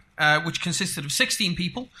group, which consisted of 16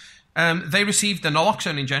 people, they received a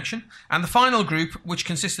naloxone injection. And the final group, which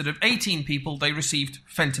consisted of 18 people, they received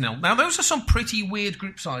fentanyl. Now, those are some pretty weird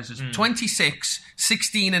group sizes. 26,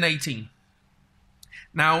 16, and 18.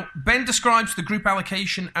 Now, Ben describes the group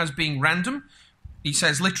allocation as being random. He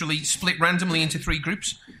says literally split randomly into 3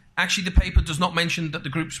 groups. Actually, the paper does not mention that the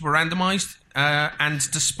groups were randomized,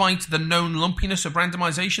 and despite the known lumpiness of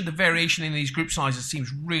randomization, the variation in these group sizes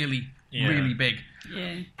seems really big.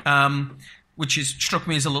 Yeah. Which struck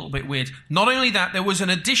me as a little bit weird. Not only that, there was an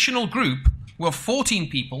additional group of 14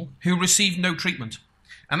 people who received no treatment.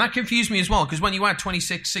 And that confused me as well, because when you add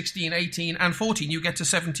 26, 16, 18, and 14, you get to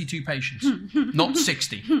 72 patients, not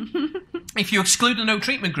 60. If you exclude the no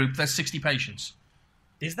treatment group, there's 60 patients.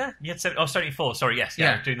 Is there? You had 74. Sorry, yes.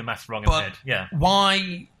 Yeah, I'm doing the maths wrong in but my head. Yeah.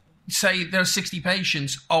 Why say there are 60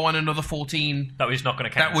 patients, and another 14... That we're just not going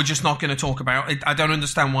to count. That we're just not going to talk about. I don't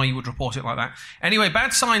understand why you would report it like that. Anyway,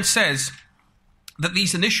 Bad Science says that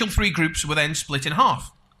these initial 3 groups were then split in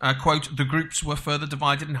half. Quote, the groups were further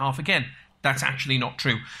divided in half again. That's actually not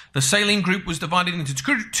true. The saline group was divided into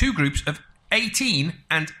 2 groups of 18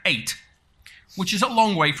 and 8, which is a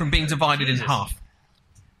long way from being divided in half.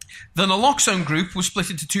 The naloxone group was split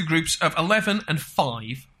into 2 groups of 11 and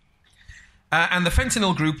 5, and the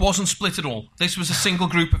fentanyl group wasn't split at all. This was a single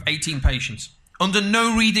group of 18 patients. Under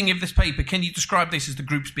no reading of this paper can you describe this as the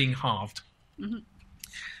groups being halved. Mm-hmm.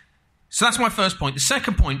 So that's my first point. The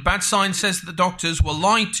second point, Bad Science says that the doctors were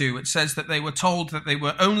lied to. It says that they were told that they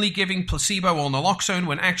were only giving placebo or naloxone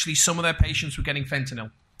when actually some of their patients were getting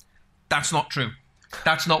fentanyl. That's not true.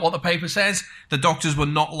 That's not what the paper says. The doctors were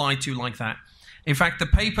not lied to like that. In fact, the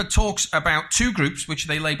paper talks about 2 groups, which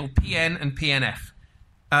they label PN and PNF.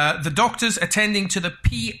 The doctors attending to the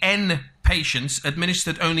PN patients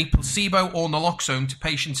administered only placebo or naloxone to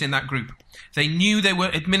patients in that group. They knew they were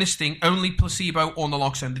administering only placebo or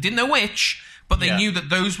naloxone. They didn't know which, but they knew that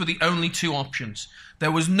those were the only 2 options.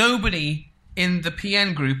 There was nobody in the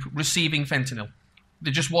PN group receiving fentanyl.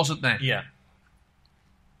 There just wasn't there. Yeah.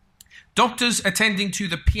 Doctors attending to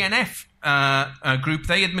the PNF group,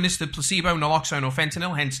 they administered placebo, naloxone, or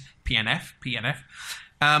fentanyl, hence PNF.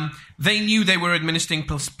 They knew they were administering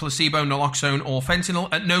placebo, naloxone, or fentanyl.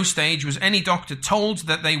 At no stage was any doctor told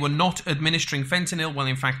that they were not administering fentanyl. Well,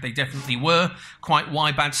 in fact, they definitely were. Quite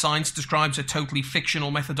why Bad Science describes a totally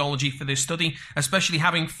fictional methodology for this study, especially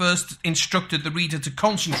having first instructed the reader to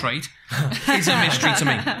concentrate, is a mystery to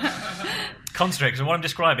me. Concentrate, because what I'm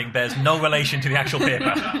describing bears no relation to the actual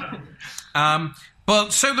paper.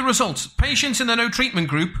 But so the results. Patients in the no treatment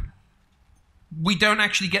group, we don't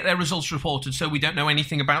actually get their results reported, so we don't know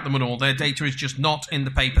anything about them at all. Their data is just not in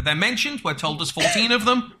the paper. They're mentioned. We're told there's 14 of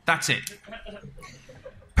them. That's it.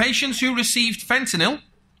 Patients who received fentanyl,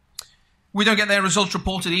 we don't get their results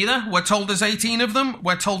reported either. We're told there's 18 of them.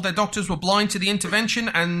 We're told their doctors were blind to the intervention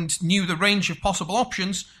and knew the range of possible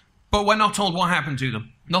options, but we're not told what happened to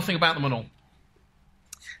them. Nothing about them at all.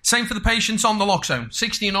 Same for the patients on naloxone.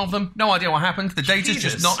 16 of them, no idea what happened. The data's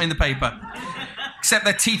just not in the paper. Except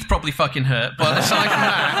their teeth probably fucking hurt. But aside from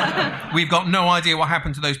that, we've got no idea what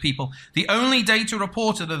happened to those people. The only data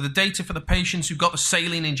reported are the data for the patients who got the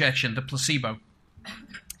saline injection, the placebo.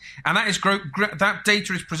 And that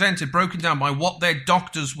data is presented, broken down by what their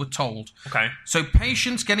doctors were told. Okay. So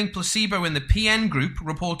patients getting placebo in the PN group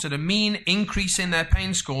reported a mean increase in their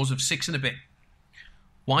pain scores of 6 and a bit.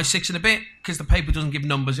 Why 6 and a bit? Because the paper doesn't give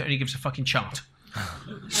numbers, it only gives a fucking chart.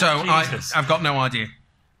 So I've got no idea.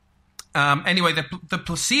 Anyway, the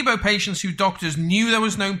placebo patients who doctors knew there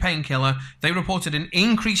was no painkiller, they reported an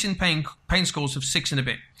increase in pain scores of 6 and a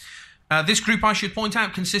bit. This group, I should point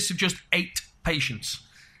out, consists of just 8 patients.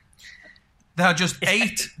 There are just 8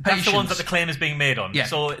 patients. That's the ones that the claim is being made on. Yeah.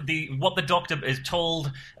 So what the doctor is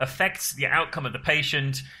told affects the outcome of the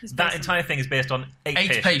patient. That entire thing is based on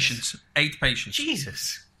 8 patients. 8 patients.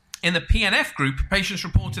 Jesus. In the PNF group, patients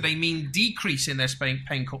reported a mean decrease in their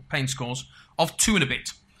pain scores of 2 and a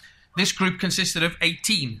bit. This group consisted of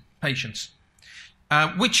 18 patients,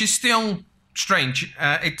 which is still strange.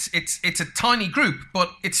 It's a tiny group,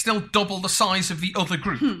 but it's still double the size of the other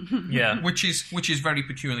group. Yeah, which is very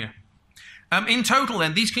peculiar. In total,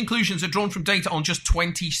 then, these conclusions are drawn from data on just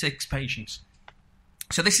 26 patients.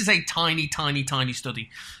 So this is a tiny, tiny, tiny study.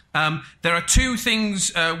 There are 2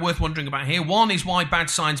 things worth wondering about here. One is why Bad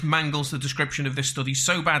Science mangles the description of this study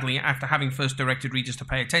so badly after having first directed readers to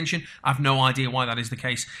pay attention. I've no idea why that is the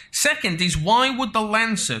case. Second is why would The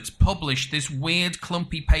Lancet publish this weird,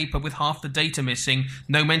 clumpy paper with half the data missing,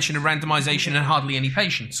 no mention of randomization and hardly any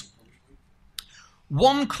patients?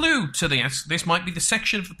 One clue to this might be the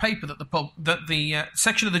section of the paper that the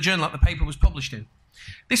section of the journal that the paper was published in.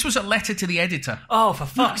 This was a letter to the editor. Oh, for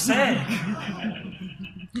fuck's sake!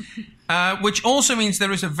 Which also means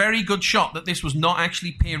there is a very good shot that this was not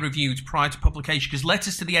actually peer-reviewed prior to publication, because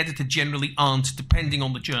letters to the editor generally aren't, depending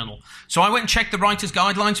on the journal. So I went and checked the writer's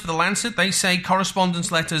guidelines for The Lancet. They say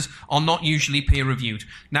correspondence letters are not usually peer-reviewed.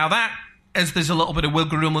 Now that, as there's a little bit of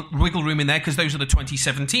wiggle room in there, because those are the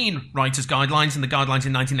 2017 writers' guidelines, and the guidelines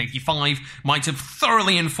in 1985 might have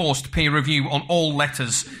thoroughly enforced peer review on all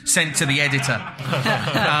letters sent to the editor.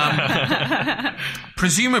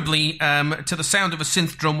 Presumably to the sound of a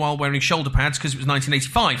synth drum while wearing shoulder pads, because it was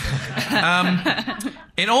 1985.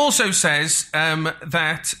 It also says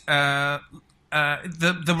that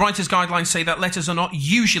the writers' guidelines say that letters are not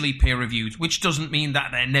usually peer-reviewed, which doesn't mean that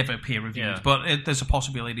they're never peer-reviewed, but there's a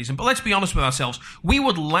possibility it isn't. But let's be honest with ourselves. We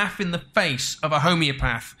would laugh in the face of a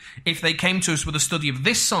homeopath if they came to us with a study of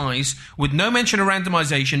this size, with no mention of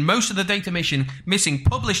randomization, most of the data missing,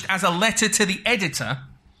 published as a letter to the editor.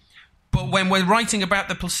 But when we're writing about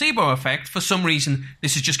the placebo effect, for some reason,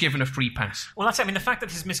 this is just given a free pass. Well, that's it. I mean, the fact that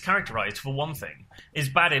this is mischaracterized, for one thing, is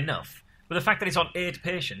bad enough. But the fact that it's on 8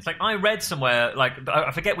 patients, like I read somewhere, like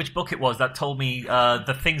I forget which book it was that told me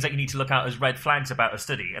the things that you need to look out as red flags about a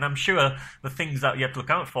study, and I'm sure the things that you have to look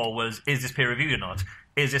out for was, is this peer reviewed or not?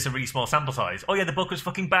 Is this a really small sample size? Oh yeah, the book was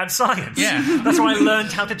fucking bad science. Yeah, that's why I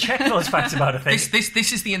learned how to check those facts about a thing.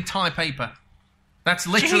 This is the entire paper. That's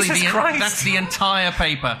literally that's the entire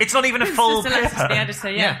paper. It's not even a full paper. Letter to the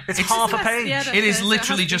editor, yeah. It's half a page. It is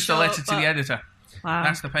literally just a letter to the editor. Wow.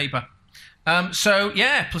 That's the paper. So,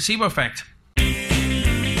 yeah, placebo effect.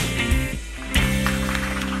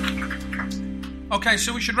 Okay,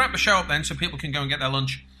 so we should wrap the show up then so people can go and get their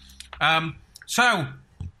lunch. So,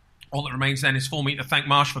 all that remains then is for me to thank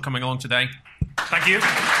Marsh for coming along today. Thank you.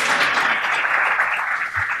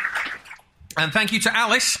 And thank you to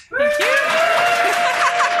Alice. Thank you.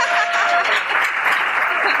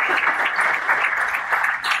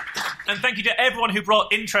 And thank you to everyone who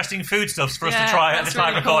brought interesting foodstuffs for us to try at the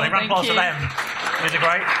time of recording. Round of applause for them. These are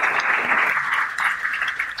great.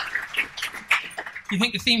 You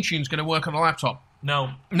think the theme tune's going to work on a laptop?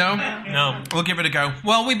 No. No? No. We'll give it a go.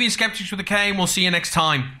 Well, we've been Skeptics with a K, and we'll see you next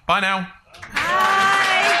time. Bye now.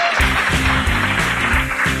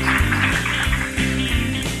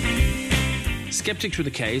 Skeptics with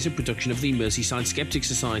a K is a production of the Merseyside Skeptics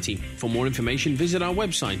Society. For more information, visit our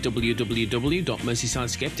website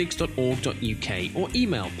www.merseysideskeptics.org.uk or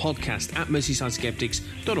email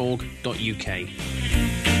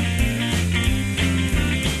podcast@merseysideskeptics.org.uk.